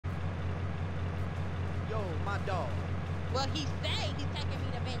my dog. Well, he say he's taking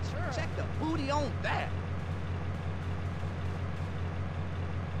me to Ventura. Check the booty on that.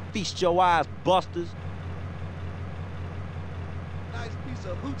 Feast your eyes, busters. Nice piece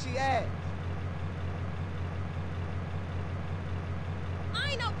of hoochie ass.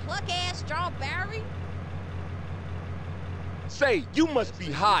 I ain't no pluck-ass strawberry. Say, you must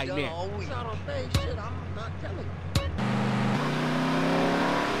be high now. Shit, I'm not telling you.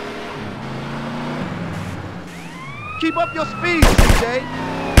 Keep up your speed, CJ.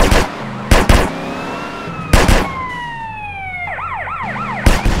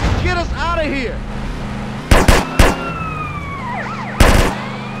 Get us out of here.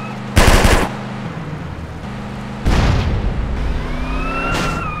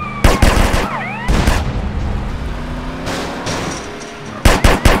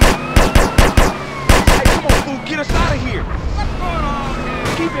 Get us out of here! What's going on,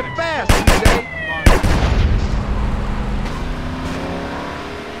 man? Keep it fast, CJ.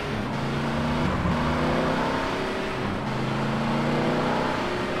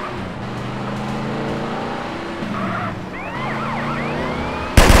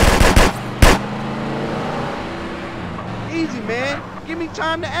 Easy, man. Give me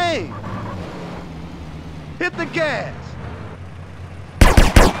time to aim. Hit the gas.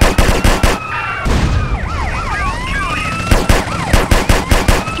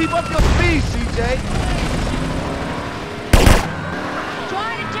 Keep up your speed, CJ. Try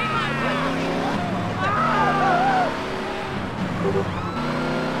to take my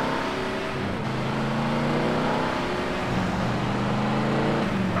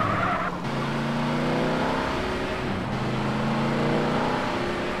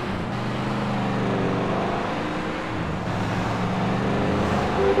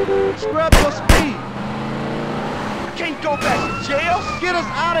Scrub your speed. I can't go back to jail. Get us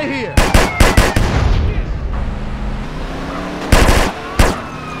out of here.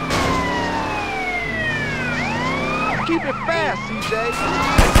 Keep it fast, CJ.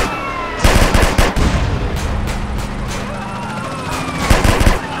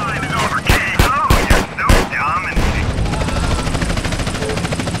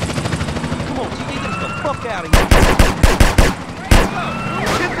 Come on, TJ, get us the fuck out of here.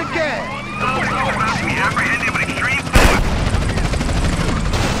 Hit the gas.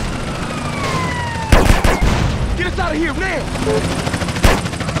 Get us out of here now!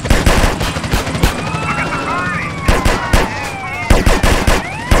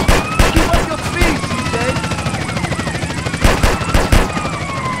 Keep up your speed, CJ.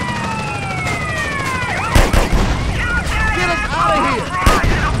 Get us out of here.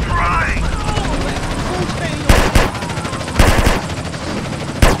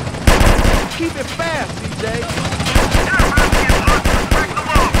 Keep it fast, CJ.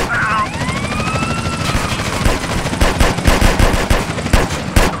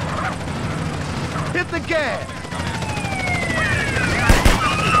 Hit the gas.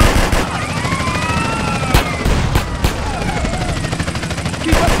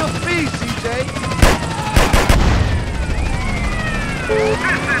 Keep up your speed, CJ.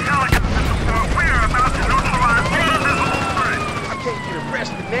 I can't get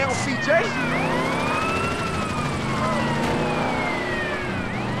arrested now, CJ.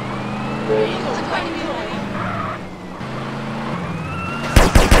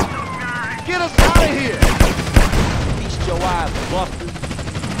 Get us out of here. Feast your eyes, busters.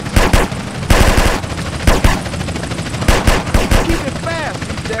 Keep it fast,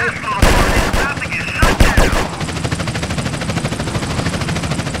 CJ.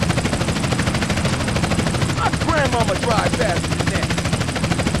 My grandmama drive faster than that.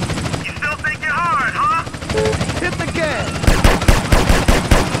 You still think you're hard, huh? Hit the gas.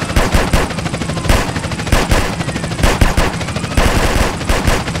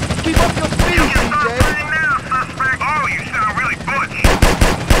 Keep up your speed, CJ. Now, suspect. Oh, you sound really butch.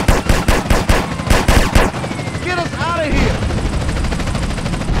 Get us out of here.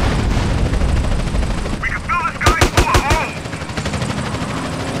 We can fill this guy full of holes.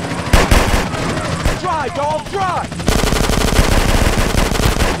 Drive, dog, drive!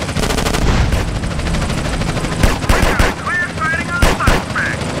 We got a clear sighting on the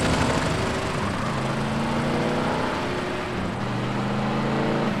suspect.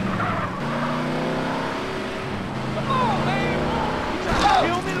 Come on, man! You trying to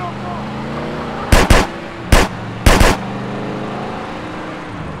kill me, loco?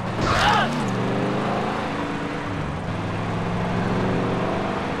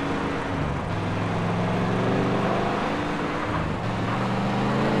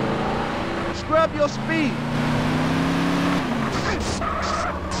 Scrub your speed.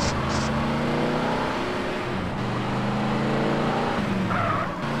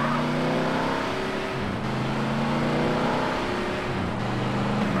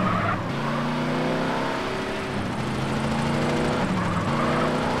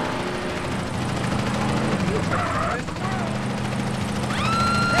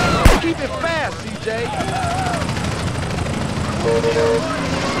 CJ.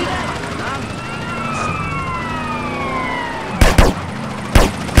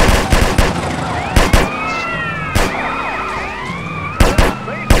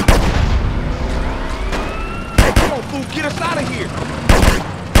 Hey, come on, fool, get us out of here.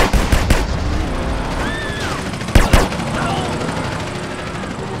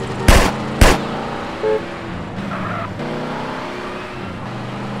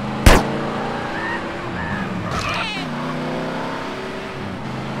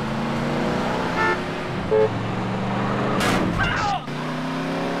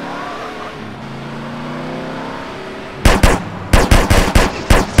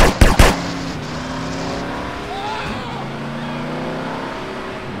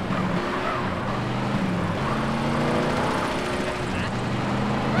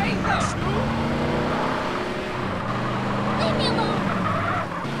 Leave me alone.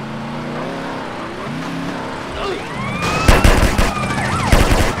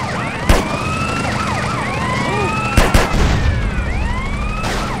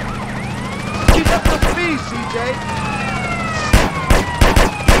 Keep up the speed, CJ.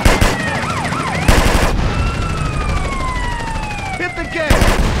 Hit the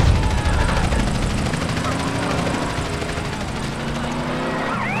gas.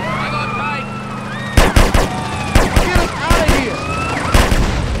 Hang on tight. Get us out of here.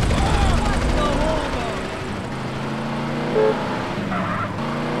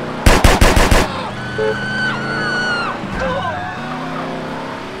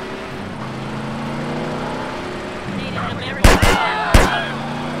 Need an American flag.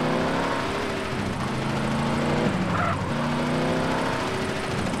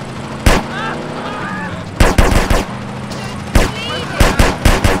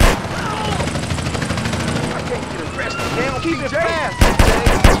 I can't get arrested now, Keep it CJ. fast,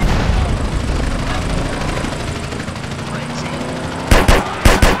 CJ.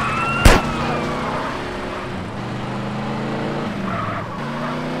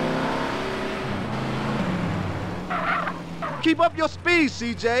 Keep up your speed,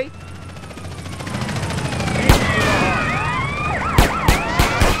 CJ.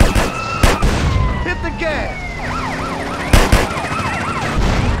 Hit the gas.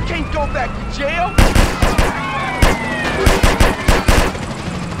 Can't go back to jail.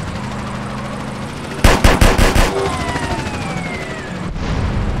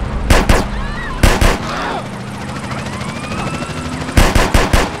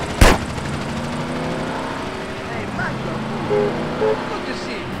 Hey, Michael, look at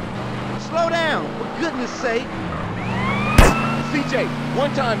shit. Slow down, for goodness sake. CJ,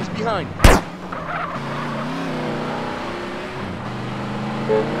 one time is behind you.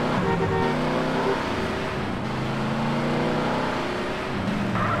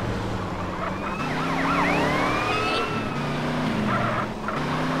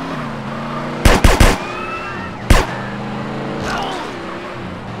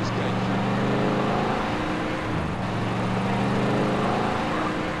 This guy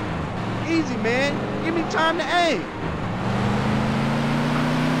Easy, man. Give me time to aim.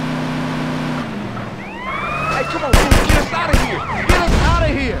 Hey, come on, fool, get us out of here. Get us out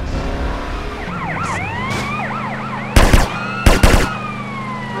of here.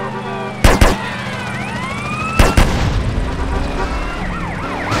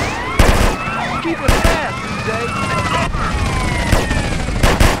 Keep it fast, CJ.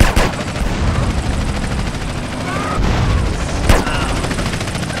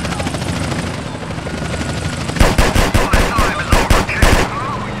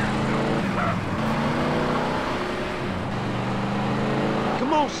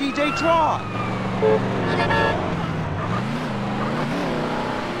 Come on, CJ, drive.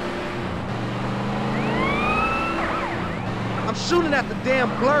 I'm shooting at the damn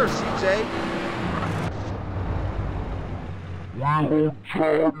blur, CJ.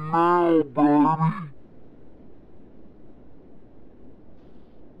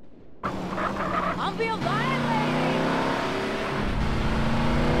 I'm being violated.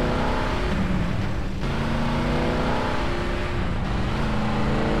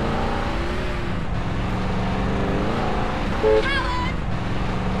 Coward!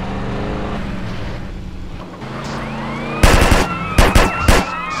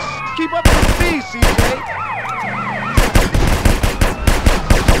 Keep up the speed, CJ.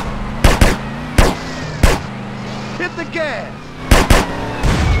 Hit the gas.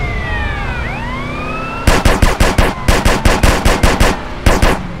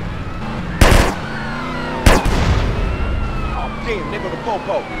 Oh, damn, nigga, the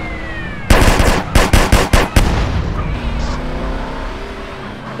popo.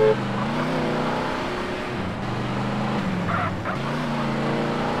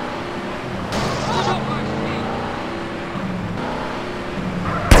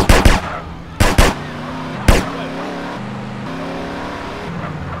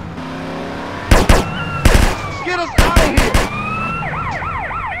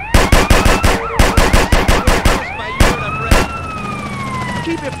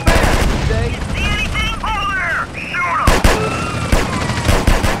 Keep it fast, CJ. See anything? Over there! Shoot him!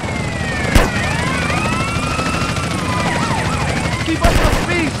 Keep up your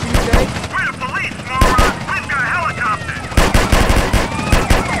speed, CJ. We're the police, moron! We've got a helicopter!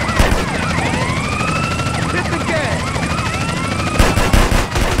 Hit the gas.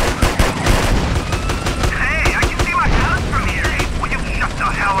 Hey, I can see my house from here! Hey, will you shut the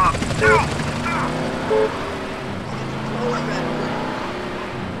hell up? No!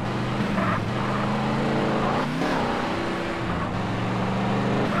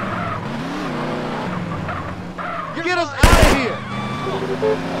 Get us out of here.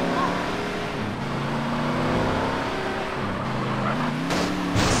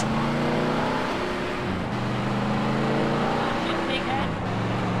 Big head.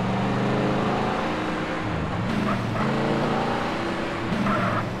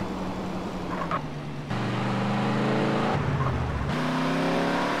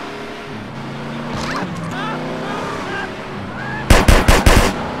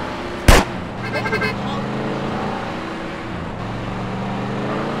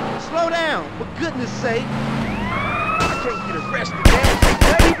 Slow down, for goodness sake. I can't get arrested, man.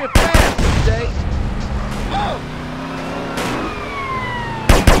 Keep it fast, CJ. Oh!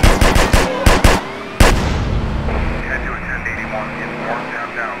 Head to a 1081 in North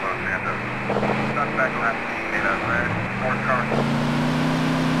downtown Los Santos. Suspect last seen in a red sports car.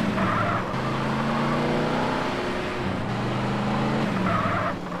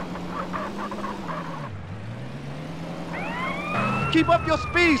 Keep up your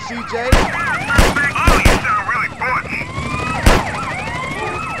speed, CJ. Oh, you sound really butch.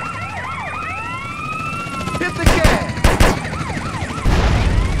 Hit the gas.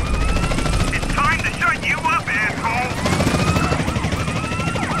 It's time to shut you up, asshole.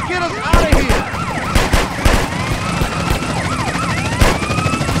 Get us out of here.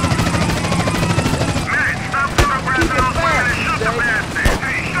 Man, stop photographing Keep it those women and shut the fast, bastard.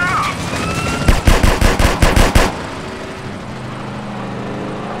 Hey, shut up.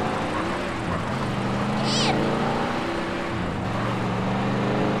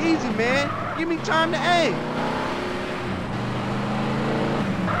 Easy, man. Give me time to aim.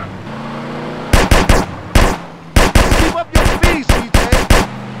 Keep up your speed, CJ.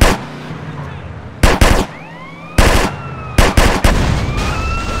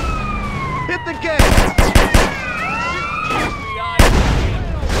 Hit the gas.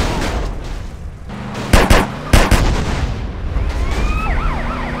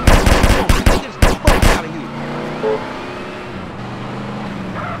 Get the fuck out of here.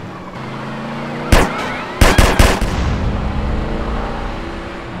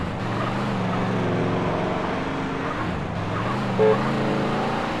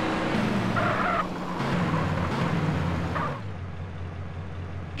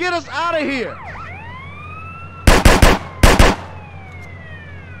 Get us out of here.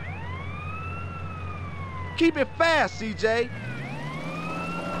 Keep it fast, CJ.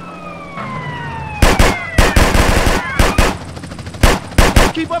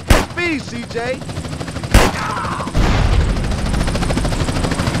 Keep up your speed, CJ.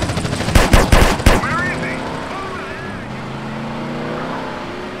 Where is he?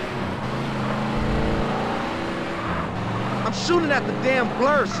 I'm shooting at the damn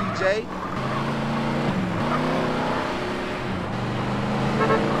blur, CJ.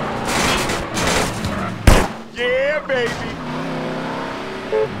 Yeah, baby.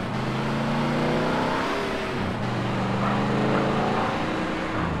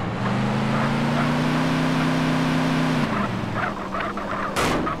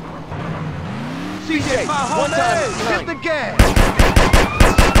 CJ, one time is hit behind. the gas.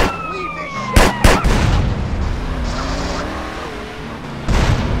 Leave this shit.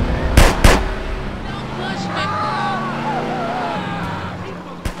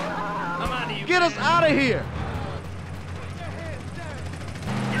 Get us out of here.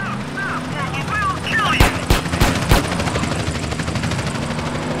 He will kill you.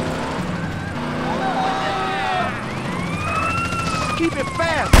 Keep it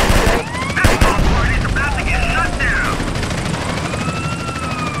fast, CJ. This motherboard is about to get shut down.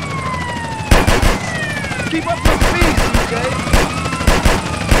 Keep up your speed, CJ.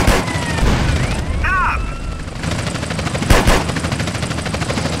 Stop.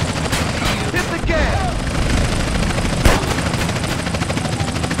 Hit the gas.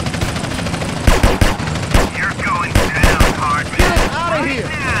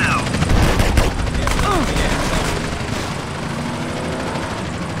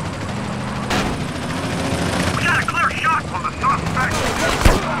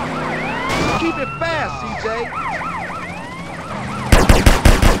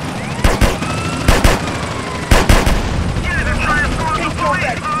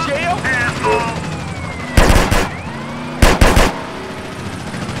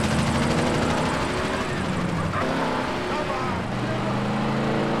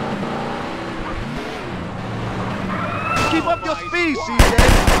 Keep up your speed, CJ.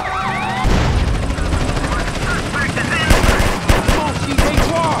 Come on, CJ,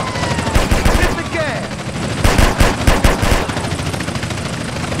 drive. Hit the gas.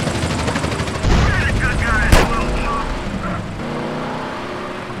 Good guys, little chump.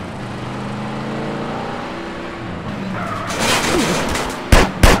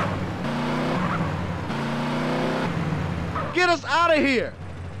 Get us out of here.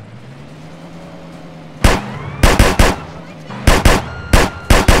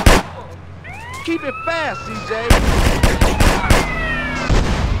 Keep it fast, CJ.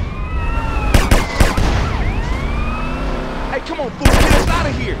 Hey, come on, fool, get us out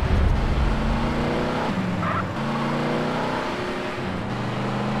of here.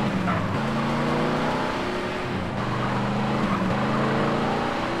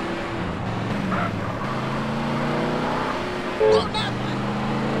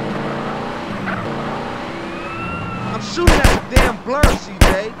 I'm shooting at the damn blur,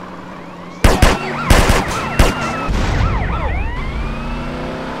 CJ.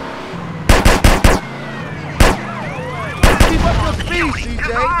 Keep up your speed, CJ.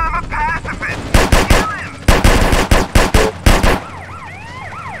 I'm a pacifist. Kill him.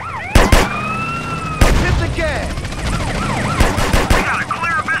 Hit the gas. We got a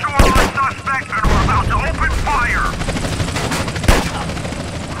clear visual on the suspect and we're about to open fire.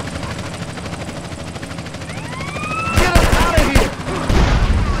 Get us out of here.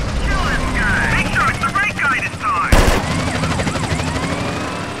 Kill this guy. Make sure it's the right guy this time.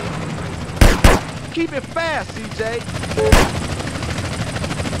 Keep it fast, CJ.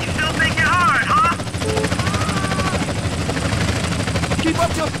 You still think you're hard, huh? Keep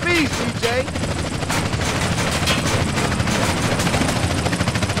up your speed, CJ.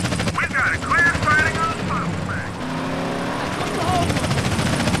 We've got a clear sighting on the suspect.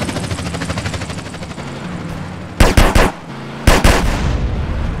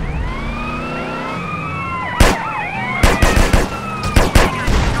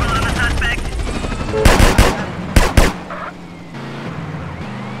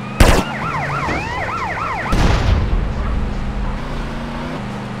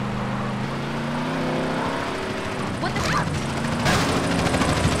 What the fuck?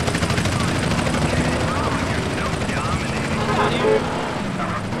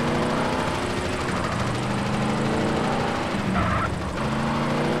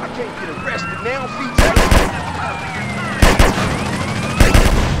 I can't get arrested now, CJ.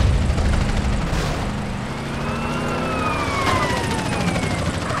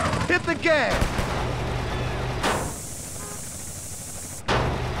 Hit the gas.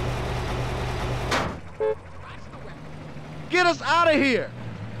 Get us out of here.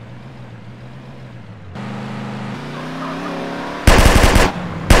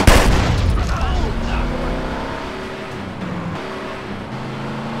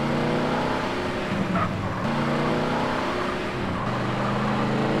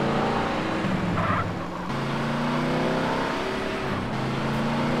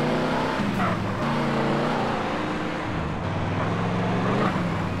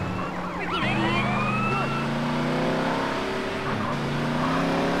 Freaking idiot.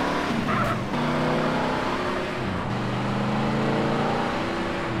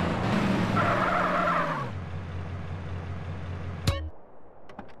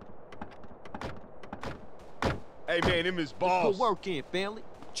 Hey, man, him is Put boss. work in, family.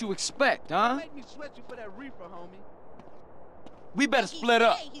 What you expect, huh? Make me sweat you for that reefer, homie. We better split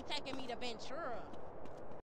up. He's taking me to Ventura.